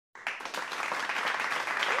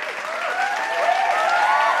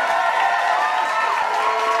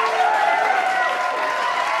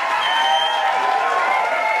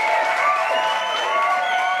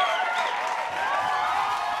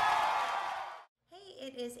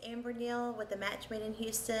it is Amber Neal with the Match Made in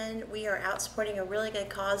Houston. We are out supporting a really good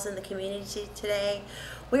cause in the community today.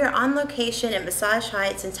 We are on location at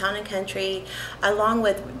MassageHeights in Town and Country along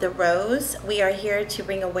with TheRose. We are here to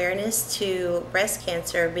bring awareness to breast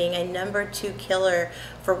cancer being a #2 killer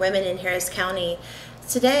for women in Harris County.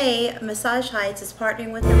 Today, MassageHeights is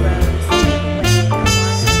partnering with TheRose.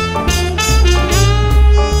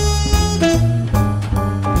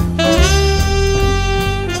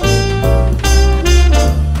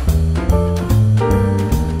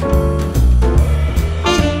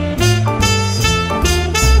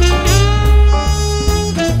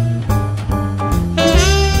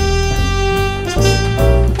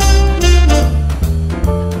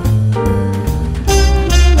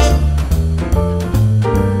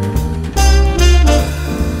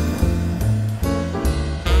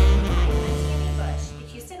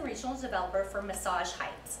 Developer for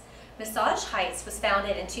MassageHeights. MassageHeights was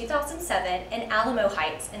founded in 2007 in Alamo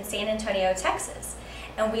Heights in San Antonio, Texas.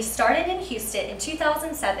 And we started in Houston in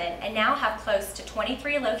 2007 and now have close to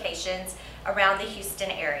 23 locations around the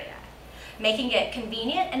Houston area, making it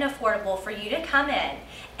convenient and affordable for you to come in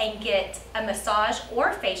and get a massage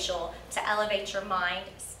or facial to elevate your mind,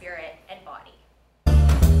 spirit, and body.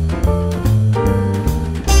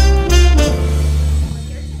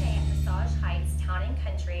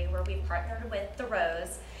 Where we partnered with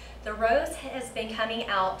TheRose. TheRose has been coming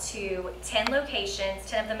out to 10 locations,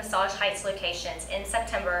 10 of the MassageHeights locations in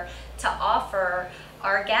September to offer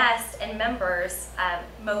our guests and members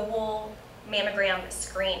mobile mammogram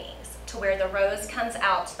screenings, to where TheRose comes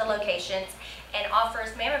out to the locations and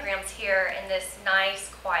offers mammograms here in this nice,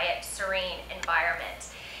 quiet, serene environment.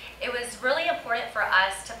 It was really important for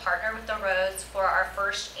us to partner with TheRose for our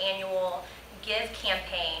first annual Give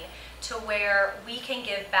campaign, to where we can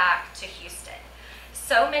give back to Houston.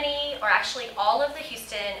 So many, or actually all of the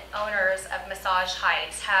Houston owners of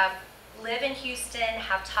MassageHeights live in Houston,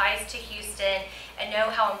 have ties to Houston, and know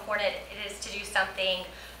how important it is to do something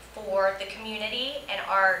for the community and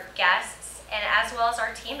our guests, and as well as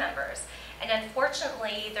our team members. And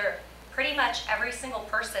unfortunately, pretty much every single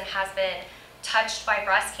person has been touched by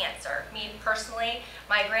breast cancer. Me personally,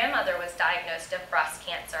 my grandmother was diagnosed of breast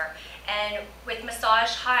cancer. And with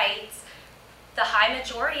MassageHeights, the high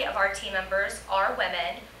majority of our team members are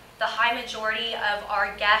women. The high majority of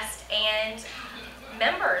our guests and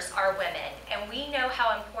members are women. And we know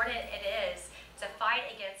how important it is to fight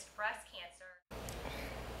against breast cancer.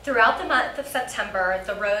 Throughout the month of September,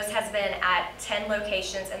 TheRose has been at 10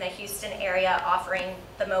 locations in the Houston area offering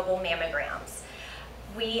the mobile mammograms.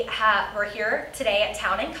 We're here today at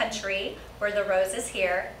Town and Country, where TheRose is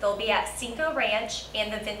here. They'll be at Cinco Ranch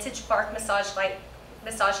and the Vintage Park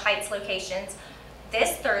MassageHeights locations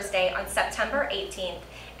this Thursday on September 18th,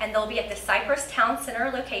 and they'll be at the Cypress Town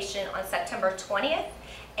Center location on September 20th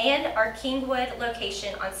and our Kingwood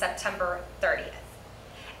location on September 30th.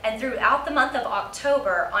 And throughout the month of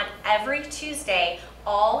October, on every Tuesday,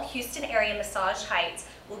 all Houston area MassageHeights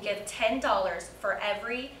will give $10 for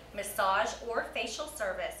every massage or facial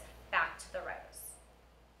service back to TheRose.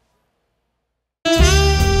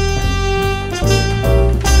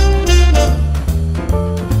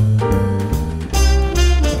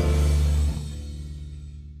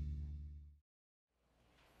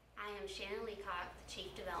 I am Shannon Leacock, the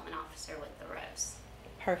Chief Development Officer with TheRose.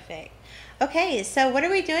 Perfect. Okay, so what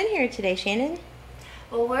are we doing here today, Shannon?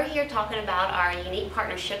 Well, we're here talking about our unique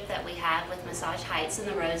partnership that we have with MassageHeights and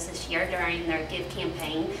TheRose this year during their Give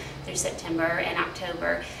campaign through September and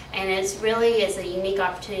October. And it's really is a unique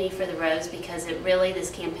opportunity for TheRose because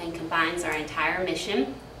this campaign combines our entire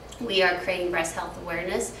mission. We are creating breast health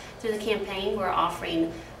awareness through the campaign. We're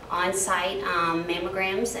offering on-site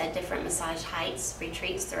mammograms at different MassageHeights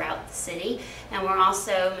retreats throughout the city. And we're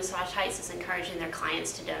also, MassageHeights is encouraging their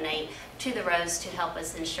clients to donate to TheRose to help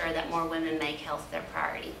us ensure that more women make health their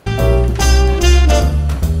priority.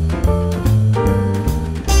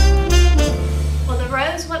 Well,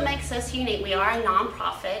 TheRose, what makes us unique, we are a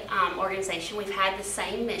nonprofit organization. We've had the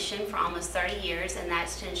same mission for almost 30 years, and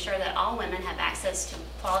that's to ensure that all women have access to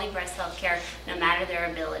quality breast health care no matter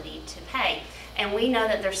their ability to pay. And we know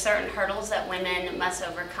that there's certain hurdles that women must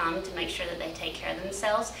overcome to make sure that they take care of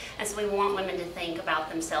themselves. And so we want women to think about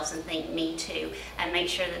themselves and think me too, and make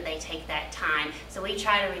sure that they take that time. So we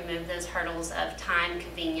try to remove those hurdles of time,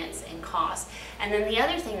 convenience, and cost. And then the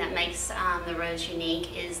other thing that makes TheRose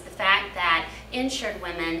unique is the fact that insured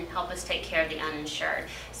women help us take care of the uninsured.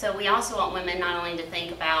 So we also want women not only to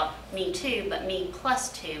think about me too, but me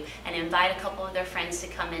plus two, and invite a couple of their friends to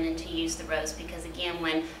come in and to use TheRose, because again,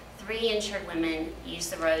 when 3 insured women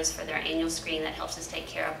use TheRose for their annual screening, that helps us take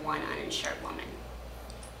care of 1 uninsured woman.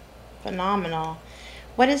 Phenomenal.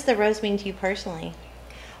 What does the Rose mean to you personally?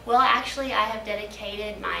 Well, actually, I have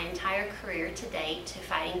dedicated my entire career to date to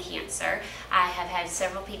fighting cancer. I have had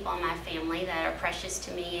several people in my family that are precious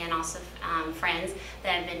to me, and also friends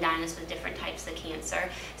that have been diagnosed with different types of cancer.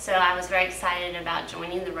 So I was very excited about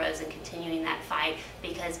joining the Rose and continuing that fight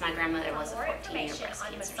because my grandmother was a 14-year breast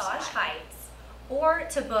on cancer Massage survivor. Heights, or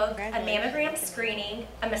to book a mammogram screening,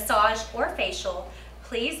 a massage, or facial,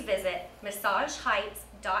 please visit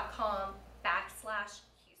MassageHeights.com